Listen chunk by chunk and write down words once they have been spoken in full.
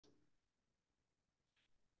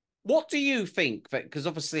What do you think that, because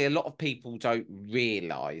obviously a lot of people don't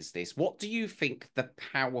realize this, what do you think the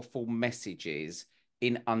powerful message is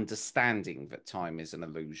in understanding that time is an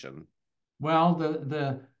illusion? Well,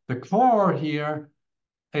 the core here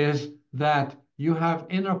is that you have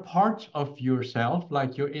inner parts of yourself,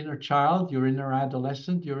 like your inner child, your inner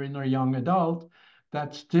adolescent, your inner young adult,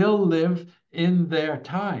 that still live in their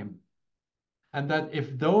time. And that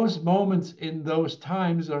if those moments in those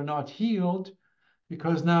times are not healed,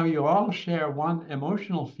 because now you all share one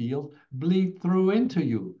emotional field, bleed through into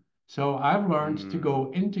you. So I've learned to Mm,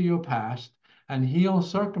 go into your past and heal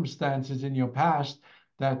circumstances in your past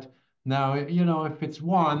that now, if it's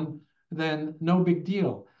one, then no big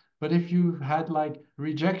deal. But if you had like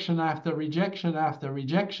rejection after rejection after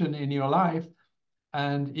rejection in your life,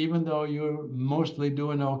 and even though you're mostly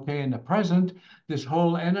doing okay in the present, this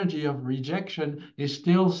whole energy of rejection is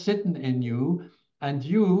still sitting in you. And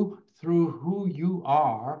you, through who you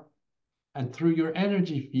are and through your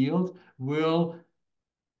energy field, will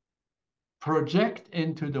project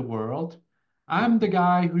into the world. I'm the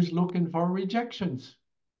guy who's looking for rejections.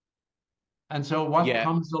 And so what yeah.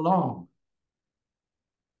 comes along?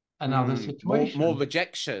 Another More situation.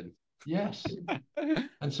 rejection. Yes.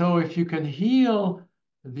 And so if you can heal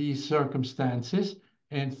these circumstances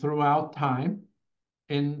and throughout time,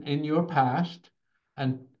 in your past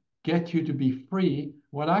and get you to be free,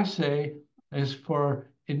 what I say is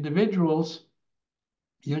for individuals,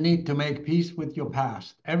 you need to make peace with your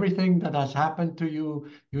past. Everything that has happened to you,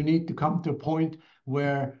 you need to come to a point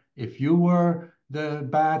where if you were the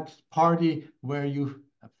bad party, where you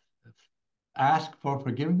ask for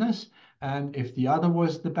forgiveness, and if the other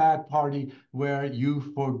was the bad party, where you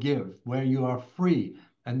forgive, where you are free.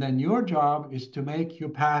 And then your job is to make your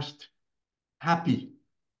past happy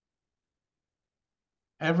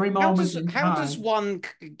every moment in How does time. one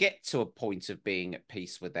get to a point of being at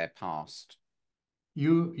peace with their past?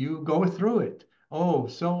 You go through it. Oh,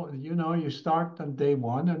 so you start on day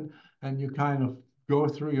one, and you kind of go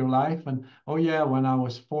through your life, and oh yeah, when I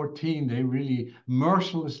was 14, they really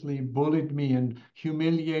mercilessly bullied me and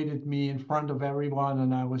humiliated me in front of everyone,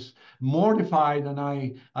 and I was mortified, and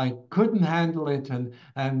I couldn't handle it,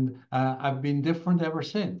 and I've been different ever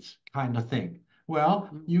since, kind of thing. Well,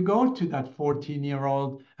 you go to that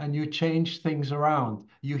 14-year-old and you change things around.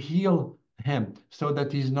 You heal him so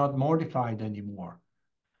that he's not mortified anymore.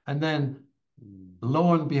 And then, Mm.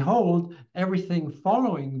 lo and behold, everything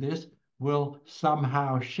following this will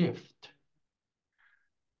somehow shift.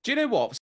 Do you know what?